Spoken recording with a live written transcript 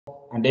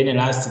and then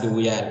lastly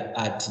we are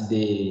at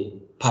the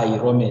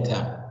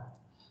pyrometer.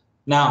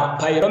 Now,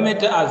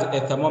 pyrometer as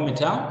a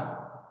thermometer.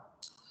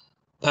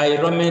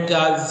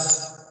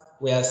 Pyrometers,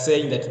 we are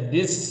saying that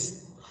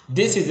this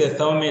is a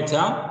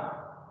thermometer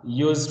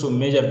used to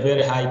measure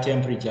very high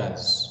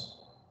temperatures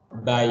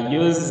by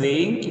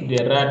using the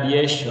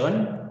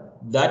radiation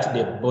that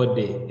the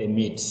body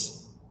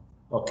emits.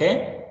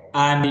 Okay,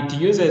 and it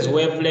uses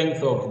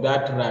wavelength of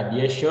that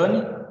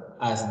radiation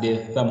as the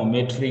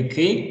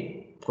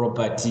thermometric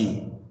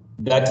property.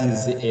 That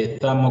is a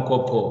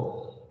thermocouple.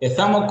 A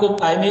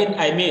thermocouple,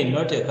 I mean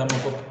not a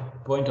thermocouple,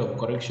 point of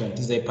correction, it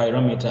is a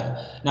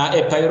pyrometer. Now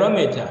a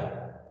pyrometer,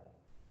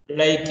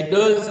 like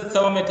those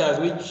thermometers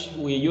which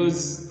we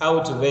use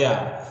out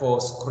there for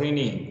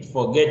screening,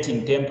 for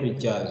getting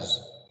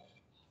temperatures,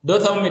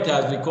 those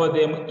thermometers we call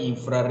them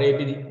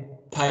infrared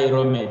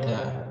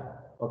pyrometer.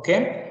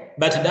 Okay,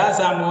 but there are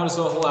some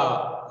also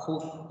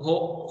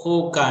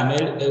who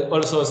can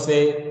also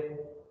say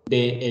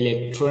the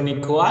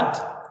electronic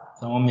what?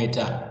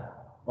 Thermometer.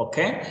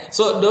 Okay,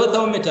 so those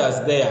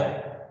thermometers there,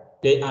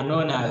 they are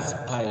known as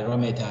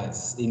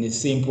pyrometers in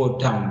simple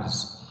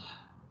terms.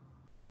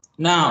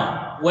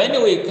 Now,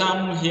 when we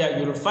come here,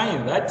 you'll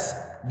find that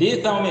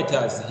these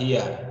thermometers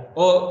here,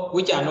 or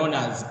which are known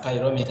as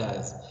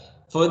pyrometers,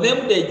 for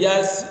them they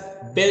just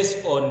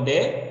based on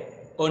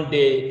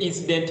the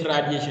incident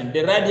radiation,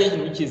 the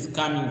radiation which is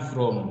coming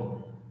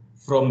from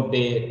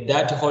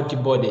that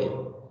hot body.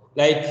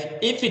 Like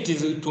if it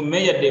is to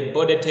measure the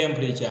body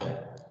temperature,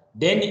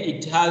 then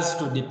it has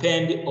to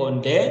depend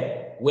on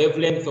the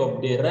wavelength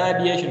of the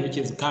radiation which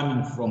is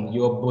coming from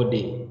your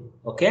body.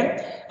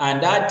 Okay,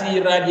 and that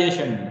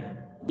radiation,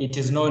 it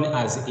is known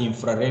as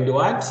infrared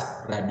what?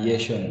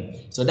 Radiation.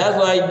 So that's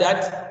why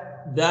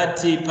that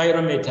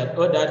pyrometer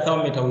or that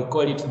thermometer, we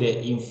call it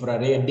the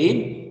infrared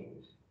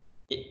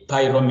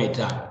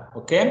pyrometer.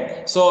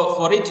 Okay, so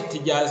for it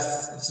to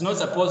just, it's not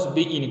supposed to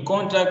be in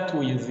contact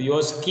with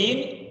your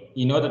skin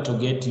in order to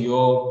get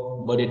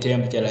your body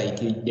temperature, like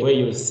the way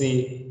you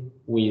see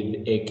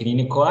with a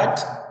clinical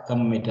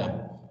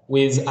thermometer.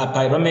 With a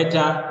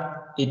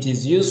pyrometer, it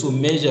is used to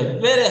measure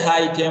very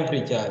high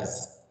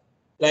temperatures.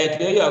 Like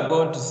there you are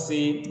going to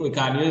see, we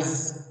can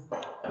use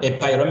a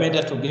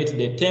pyrometer to get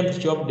the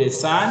temperature of the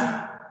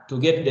sun, to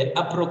get the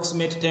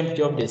approximate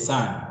temperature of the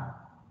sun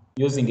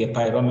using a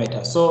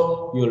pyrometer.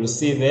 So you'll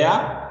see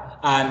there,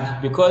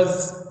 and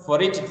because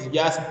for it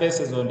just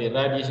bases on the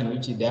radiation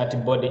which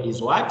that body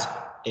is what?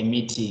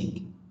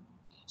 Emitting.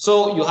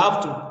 So you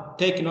have to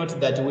take note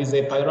that with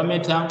a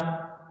pyrometer,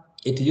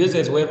 it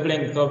uses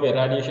wavelength of a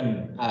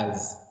radiation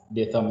as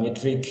the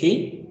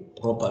thermometric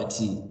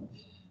property.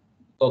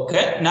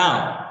 Okay,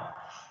 now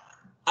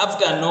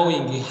after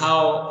knowing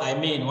how,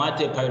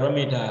 what a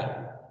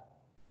pyrometer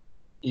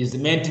is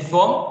meant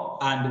for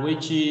and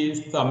which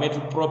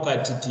thermometric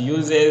property it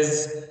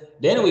uses,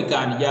 then we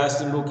can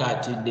just look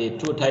at the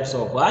two types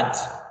of what?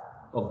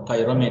 Of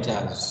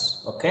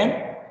pyrometers.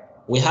 Okay,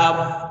 we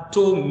have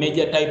two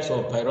major types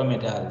of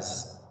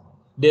pyrometers.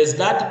 There's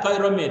that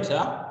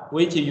pyrometer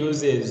which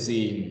uses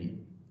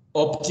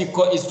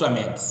optical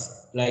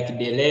instruments like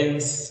the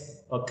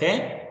lens,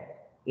 okay,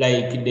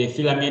 like the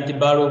filament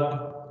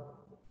bulb,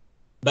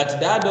 but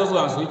there are those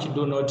ones which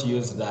do not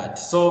use that.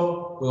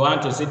 So we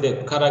want to see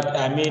the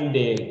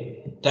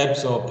the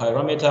types of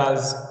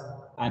pyrometers,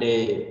 and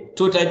the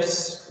two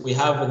types we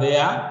have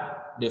there.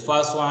 The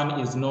first one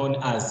is known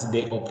as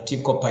the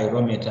optical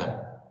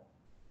pyrometer.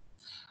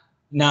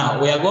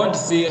 Now we are going to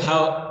see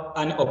how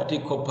an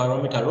optical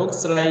pyrometer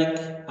looks like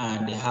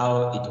and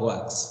how it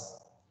works.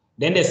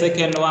 Then the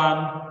second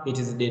one, it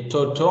is the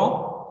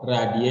total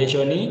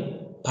radiation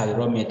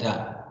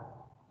pyrometer.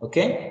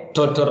 Okay,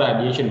 total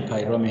radiation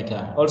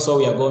pyrometer. Also,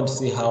 we are going to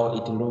see how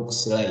it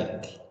looks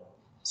like.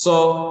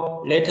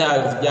 So let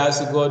us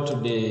just go to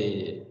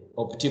the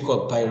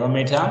optical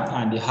pyrometer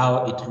and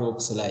how it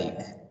looks like.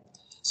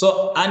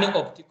 So an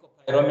optical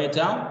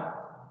pyrometer,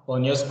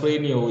 on your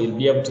screen you will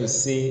be able to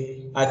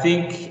see, I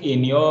think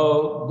in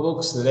your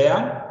books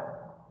there,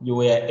 you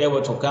were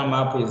able to come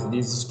up with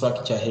this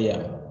structure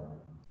here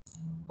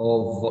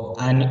of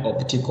an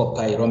optical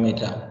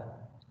pyrometer.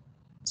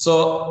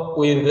 So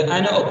with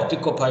an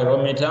optical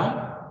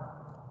pyrometer,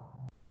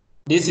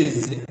 this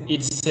is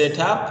its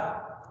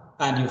setup,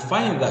 and you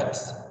find that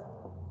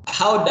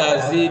how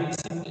does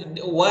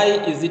it, why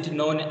is it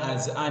known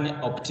as an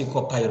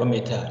optical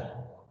pyrometer?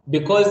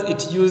 Because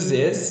it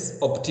uses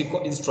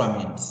optical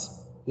instruments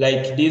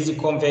like this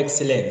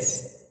convex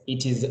lens.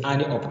 It is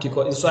an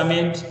optical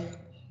instrument.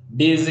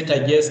 This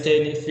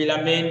tungsten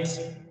filament,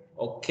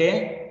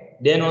 okay.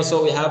 Then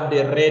also we have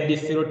the red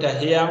filter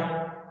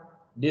here.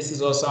 This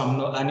is also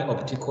an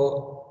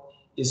optical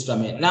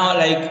instrument. Now,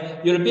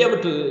 like you'll be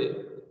able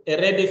to, a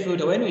red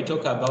filter, when we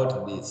talk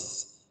about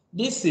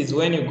this is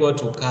when you go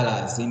to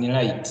colors in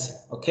light,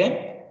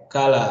 okay?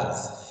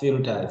 Colors,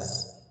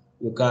 filters,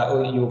 you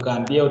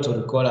can be able to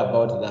recall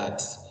about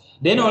that.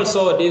 Then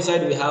also this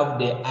side we have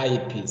the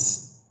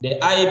eyepiece.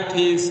 The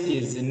eyepiece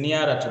is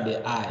nearer to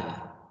the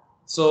eye.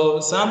 So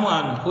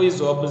someone who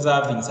is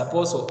observing is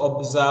supposed to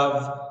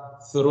observe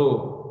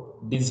through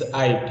this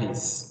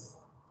eyepiece,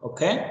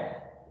 okay?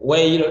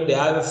 Where the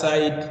other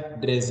side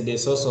there is the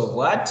source of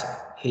what?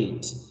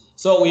 Heat.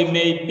 So we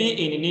may be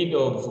in need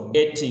of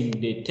getting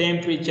the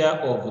temperature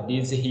of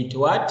this heat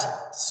what?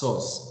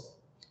 Source.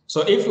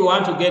 So if we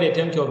want to get the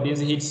temperature of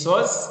this heat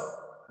source,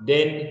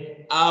 then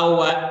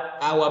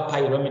our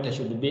pyrometer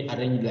should be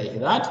arranged like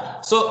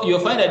that. So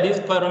you'll find that these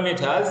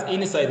pyrometers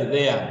inside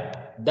there,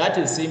 that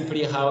is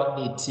simply how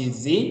it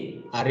is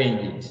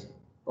arranged,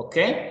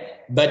 okay?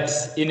 But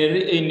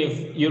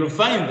you'll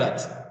find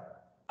that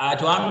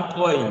at one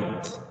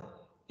point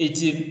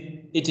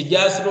it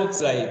just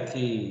looks like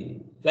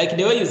the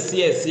way you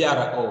see a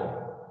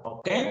CRO,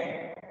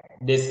 okay?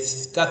 The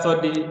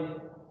cathode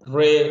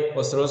ray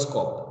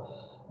oscilloscope.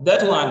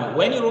 That one,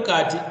 when you look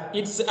at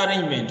its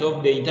arrangement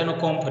of the internal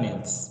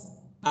components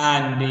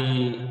and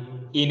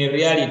in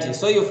reality,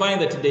 so you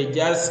find that they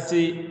just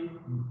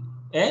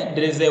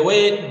there is a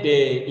way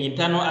the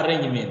internal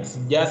arrangements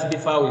just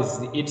differ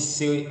with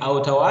its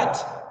outer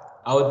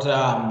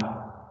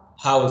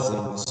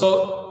housing.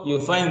 So you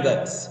find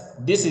that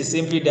this is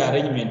simply the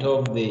arrangement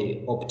of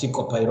the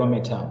optical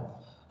pyrometer.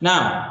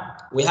 Now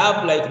we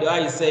have, like the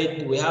way I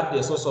said, we have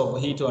the source of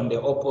heat on the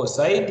opposite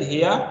side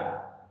here,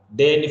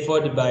 then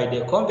followed by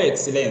the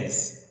convex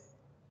lens,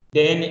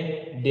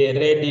 then the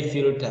red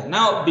filter.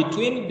 Now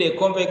between the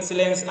convex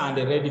lens and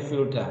the red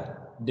filter,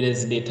 there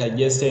is the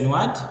tungsten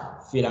what?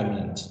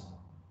 Filament.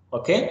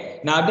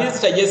 Okay, now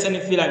this tungsten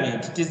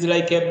filament, it is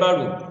like a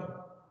bulb.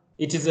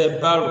 It is a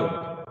bulb,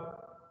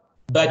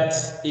 but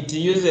it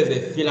uses a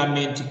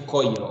filament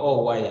coil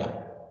or wire.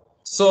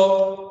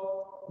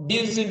 So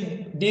this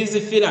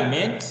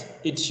filament,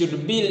 it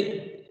should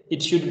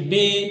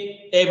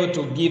be able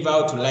to give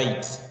out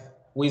light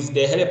with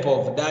the help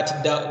of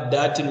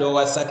that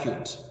lower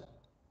circuit.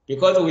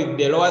 Because with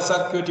the lower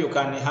circuit you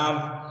can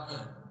have,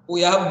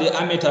 we have the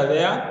ammeter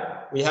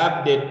there, we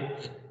have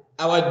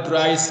our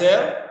dry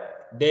cell,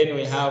 then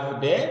we have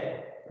the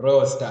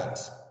rheostat.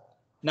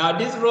 Now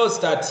this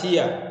rheostat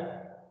here,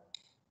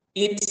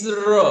 its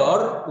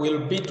role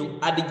will be to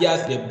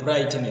adjust the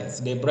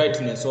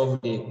brightness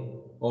of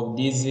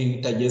this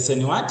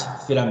tungsten what?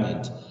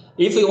 Filament.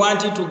 If we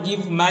want it to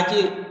give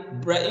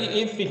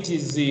if it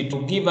is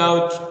to give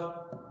out,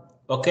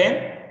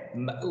 okay,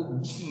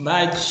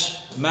 much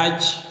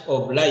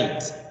of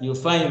light, you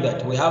find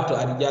that we have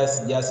to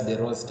adjust just the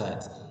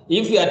rheostat.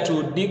 If we are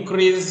to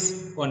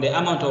decrease on the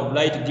amount of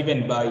light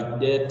given by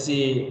that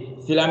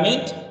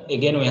filament,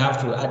 again we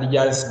have to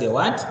adjust the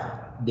what?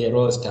 The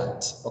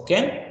rheostat,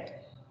 okay?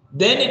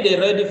 Then the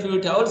red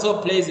filter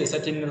also plays a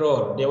certain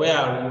role, the way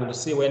you will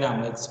see when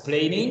I'm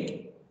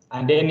explaining.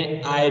 And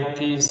then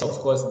eyepiece, of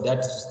course,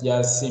 that's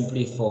just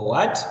simply for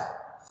what?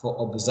 For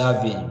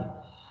observing.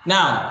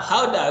 Now,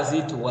 how does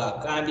it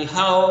work? And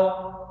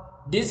how,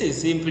 this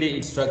is simply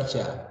its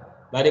structure.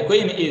 But the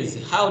question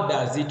is, how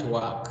does it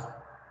work?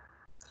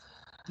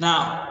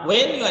 Now,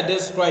 when you are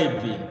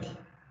describing,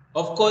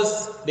 of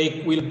course,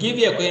 they will give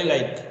you a question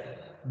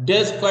like,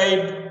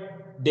 describe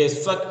the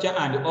structure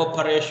and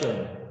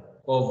operation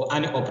of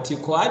an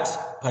optical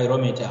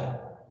pyrometer.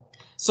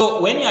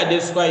 So when you are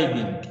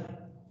describing,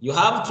 you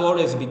have to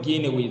always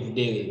begin with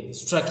the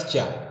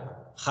structure,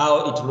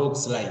 how it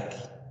looks like,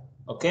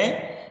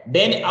 okay?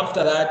 Then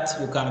after that,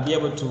 you can be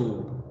able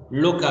to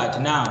look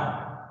at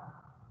now,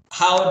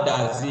 how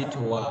does it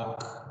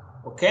work,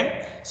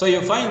 okay? So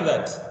you find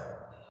that,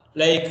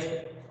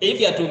 like,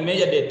 if you are to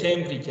measure the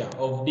temperature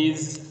of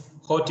this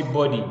hot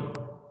body,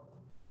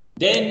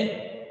 then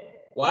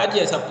what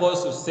you're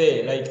supposed to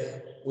say, like,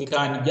 we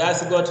can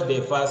just go to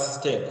the first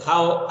step,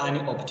 how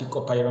an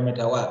optical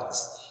pyrometer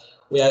works.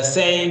 We are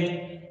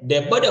saying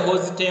the body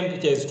whose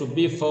temperature is to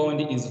be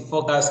found is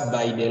focused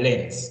by the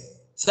lens,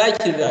 such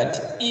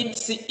that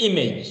its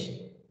image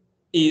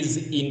is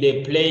in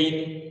the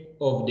plane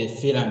of the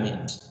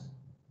filament.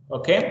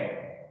 Okay?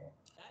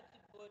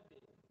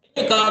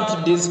 When we come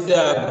to this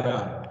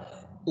diagram,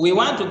 we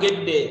want to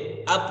get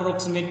the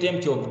approximate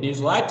temperature of this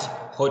what?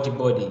 Hot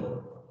body.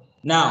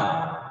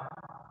 Now,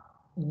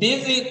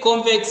 this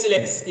convex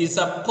lens is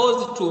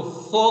supposed to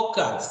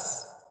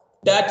focus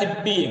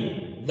that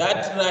beam,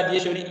 that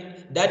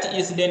radiation, that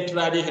incident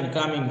radiation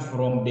coming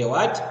from the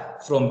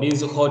what? From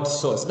this hot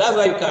source. That's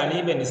why you can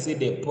even see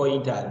the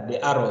pointer,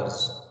 the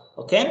arrows.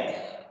 Okay?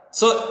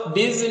 So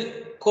this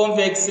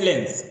convex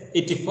lens,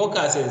 it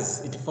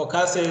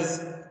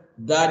focuses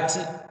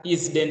that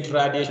incident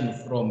radiation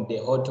from the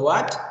hot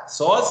what?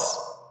 Source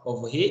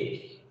of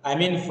heat. I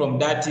mean from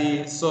that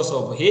source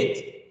of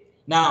heat.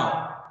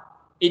 Now,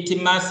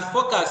 it must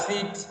focus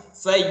it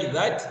such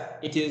that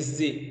it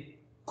is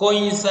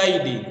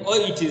coinciding or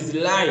it is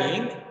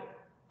lying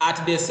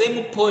at the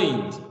same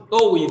point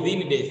or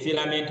within the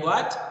filament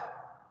what?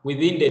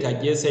 Within the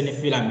tungsten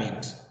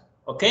filament.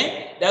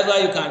 Okay? That's why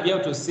you can be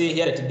able to see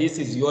here that this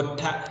is your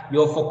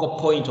focal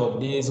point of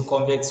this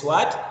convex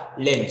what?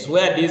 Lens,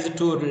 where these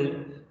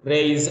two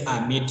rays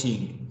are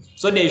meeting.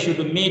 So they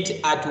should meet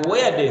at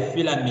where the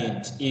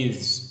filament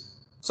is.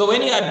 So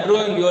when you are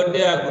drawing your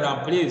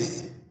diagram,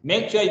 please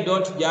make sure you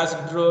don't just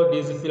draw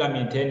this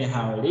filament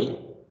anyhow.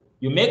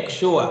 You make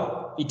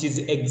sure it is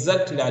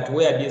exactly at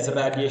where this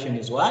radiation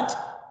is what?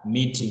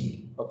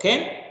 Meeting.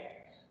 Okay?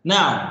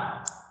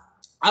 Now,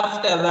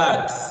 after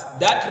that,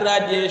 that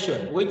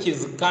radiation which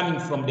is coming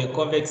from the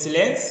convex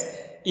lens,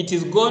 it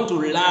is going to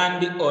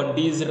land on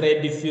this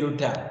red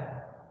filter.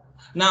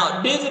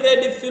 Now, this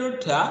red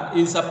filter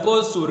is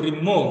supposed to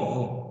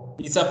remove,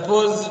 is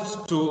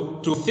supposed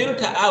to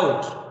filter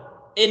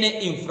out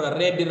any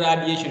infrared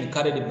radiation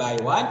carried by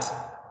what?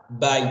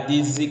 By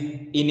this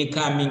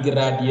incoming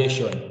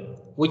radiation,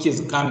 which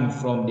is coming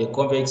from the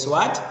convex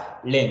what?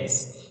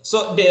 Lens.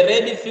 So the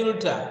red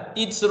filter,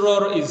 its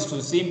role is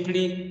to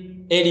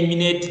simply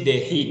eliminate the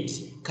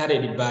heat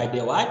carried by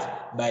the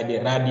what? By the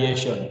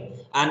radiation.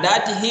 And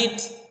that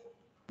heat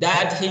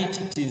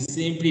it is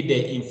simply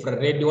the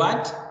infrared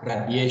what?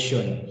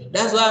 Radiation.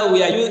 That's why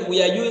we are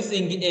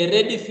using a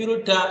red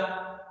filter.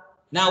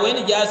 Now when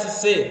you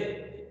just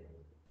say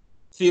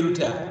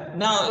filter,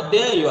 now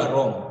there you are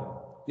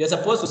wrong. You're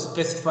supposed to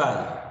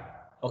specify.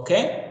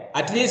 Okay?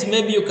 At least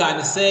maybe you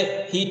can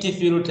say heat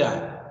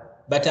filter,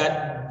 but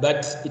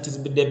it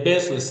is the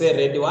best to say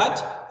red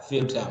what?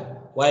 Filter.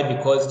 Why?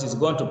 Because it is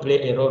going to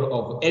play a role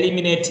of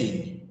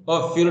eliminating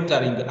or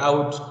filtering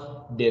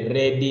out the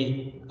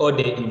red or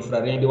the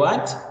infrared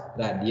what?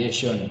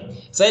 Radiation.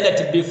 So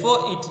that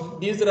before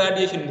this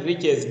radiation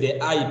reaches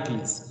the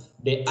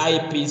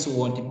eyepiece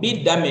won't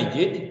be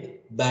damaged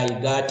by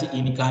that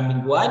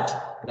incoming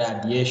what?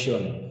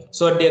 Radiation.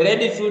 So the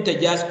red filter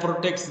just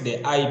protects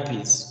the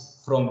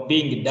eyepiece from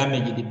being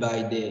damaged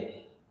by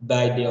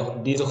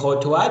this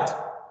hot what?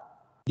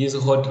 This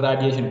hot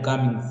radiation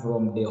coming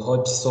from the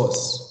hot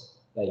source,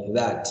 like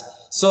that.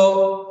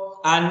 So,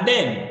 and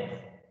then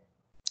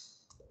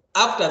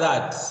after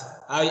that,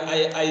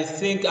 I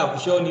think I've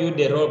shown you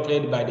the role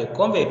played by the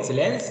convex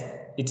lens.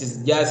 It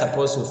is just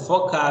supposed to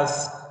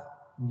focus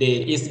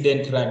the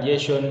incident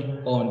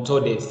radiation onto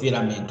the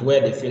filament,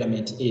 where the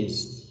filament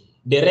is.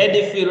 The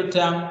red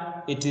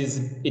filter,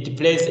 it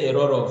plays a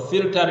role of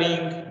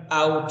filtering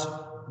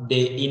out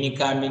the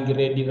incoming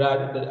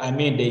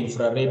the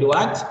infrared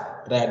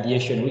what?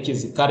 Radiation, which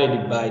is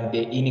carried by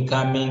the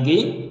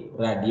incoming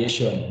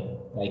radiation,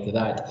 like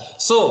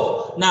that.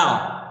 So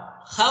now,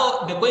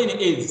 the point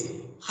is,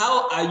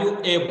 how are you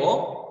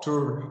able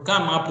to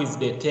come up with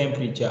the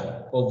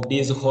temperature of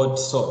this hot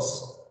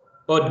source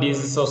or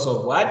this source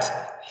of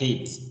what?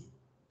 Heat.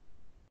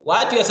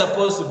 What you are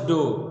supposed to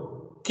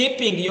do,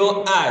 keeping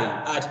your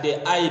eye at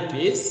the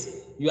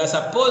eyepiece, you are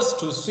supposed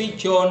to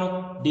switch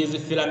on this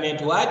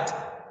filament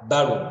what?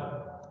 Bulb.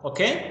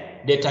 Okay?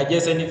 The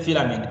tungsten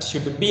filament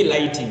should be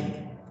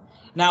lighting.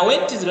 Now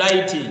when it is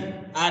lighting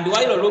and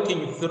while you're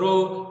looking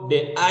through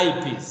the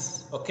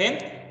eyepiece,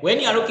 okay? When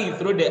you are looking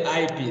through the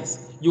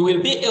eyepiece, you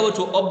will be able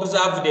to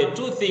observe the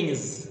two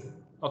things,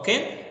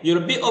 okay?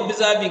 You'll be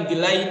observing the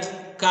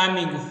light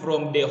coming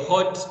from the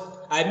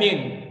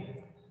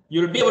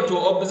you'll be able to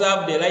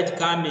observe the light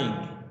coming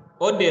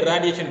or the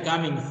radiation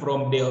coming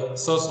from the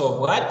source of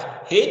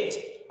what? Heat.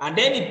 And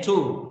then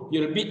too,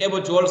 you'll be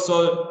able to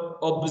also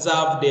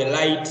observe the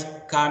light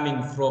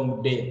coming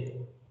from the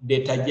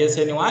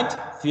tungsten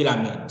what?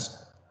 Filament.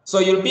 So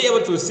you'll be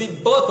able to see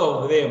both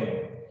of them.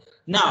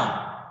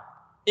 Now,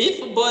 if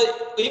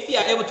you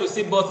are able to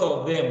see both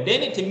of them,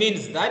 then it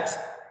means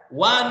that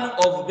one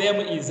of them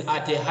is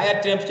at a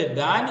higher temperature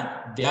than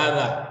the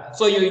other.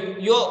 So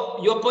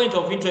your point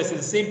of interest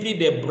is simply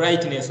the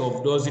brightness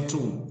of those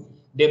two.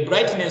 The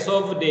brightness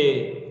of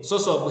the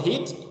source of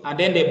heat and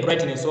then the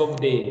brightness of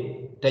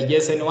the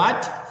tungsten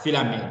what?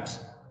 Filament.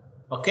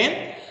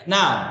 Okay?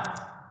 Now,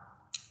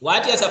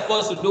 what you're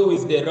supposed to do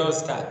is the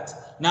rheostat.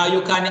 Now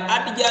you can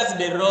adjust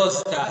the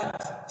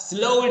rheostat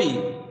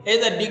slowly,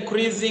 either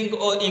decreasing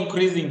or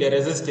increasing the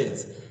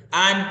resistance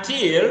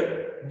until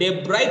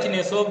the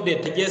brightness of the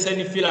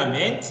tungsten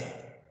filament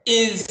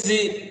is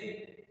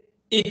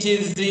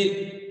just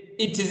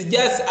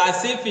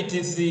as if it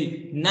is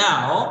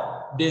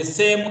now the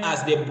same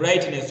as the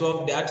brightness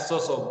of that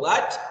source of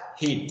what?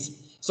 Heat.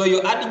 So you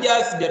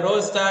adjust the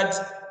rheostat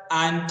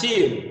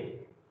until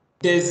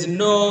there's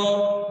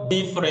no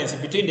difference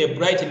between the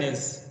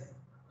brightness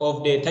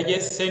of the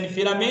tungsten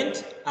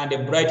filament and the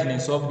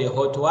brightness of the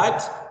hot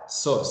what?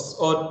 Source,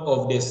 or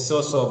of the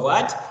source of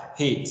what?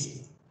 Heat.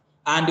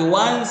 And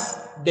once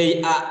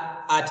they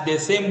are at the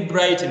same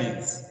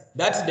brightness,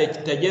 that's the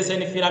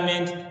tungsten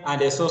filament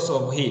and the source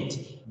of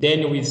heat,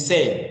 then we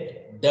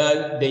say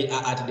that they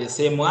are at the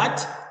same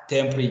what?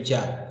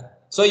 Temperature.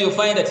 So you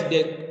find that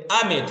the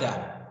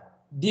ammeter,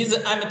 this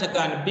ammeter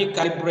can be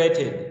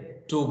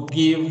calibrated to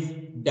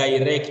give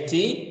direct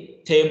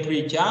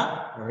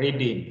temperature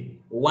reading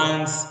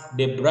once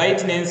the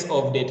brightness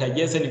of the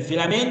tungsten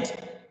filament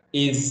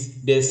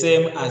is the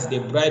same as the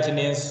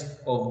brightness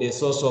of the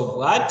source of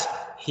what?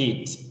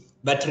 Heat.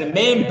 But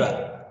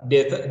remember,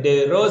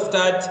 the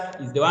rheostat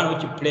is the one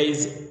which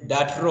plays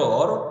that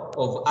role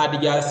of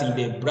adjusting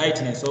the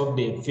brightness of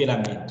the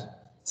filament,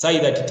 so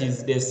that it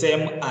is the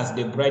same as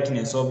the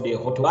brightness of the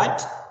hot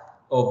what?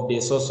 Of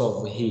the source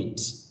of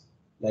heat,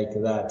 like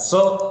that.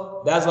 So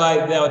that's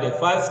why there the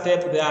first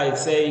step there I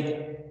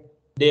said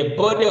the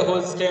body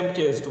whose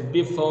temperature is to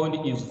be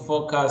found is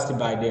focused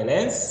by the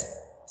lens,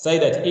 so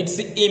that its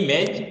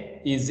image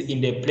is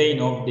in the plane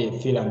of the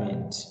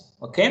filament.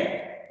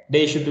 Okay,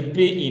 they should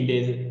be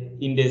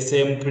in the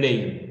same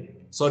plane.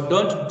 So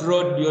don't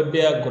draw your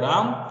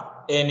diagram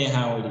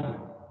anyhow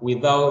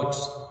without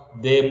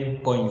them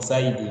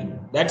coinciding.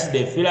 That's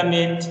the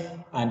filament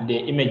and the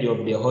image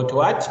of the hot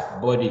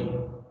body.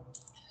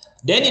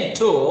 Then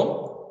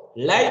 2,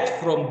 light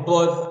from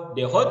both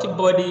the hot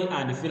body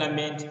and the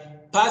filament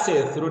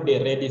passes through the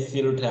red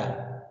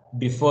filter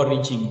before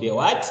reaching the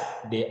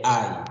the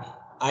eye.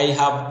 I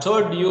have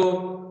told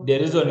you the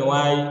reason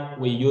why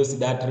we use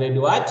that red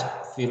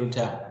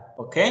filter.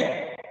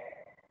 Okay.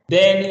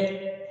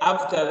 Then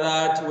after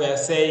that, we are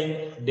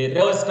saying the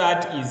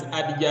rheostat is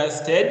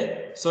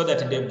adjusted so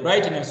that the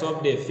brightness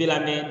of the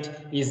filament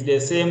is the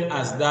same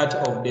as that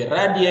of the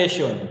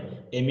radiation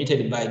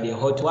emitted by the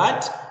hot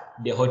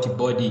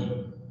body.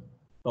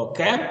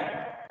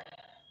 Okay.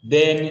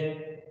 Then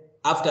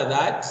after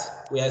that,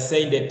 we are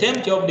saying the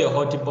temperature of the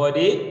hot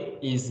body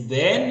is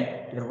then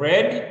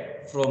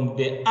read from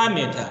the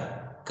ammeter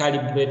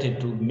calibrated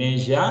to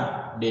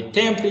measure the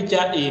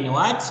temperature in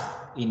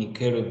in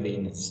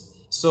kelvins.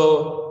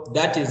 So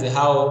that is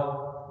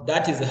how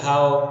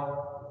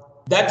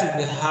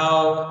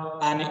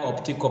an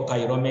optical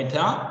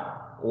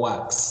pyrometer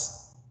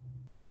works.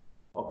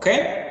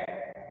 Okay.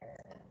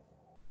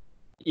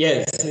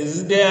 Yes,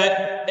 is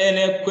there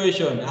any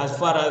question as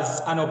far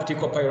as an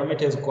optical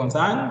pyrometer is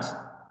concerned?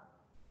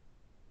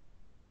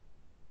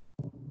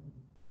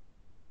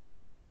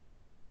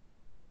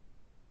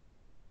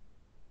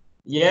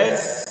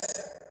 Yes.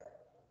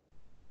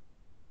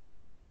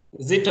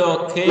 Is it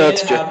okay?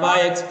 Have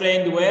I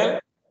explained well?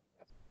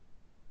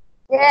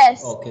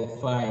 Yes. Okay,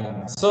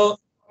 fine. So,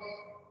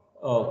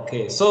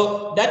 okay,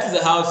 so that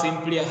is how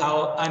simply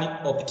how an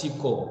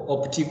optical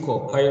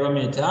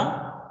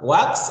pyrometer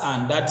works,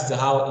 and that is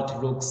how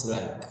it looks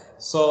like.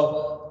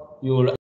 So you'll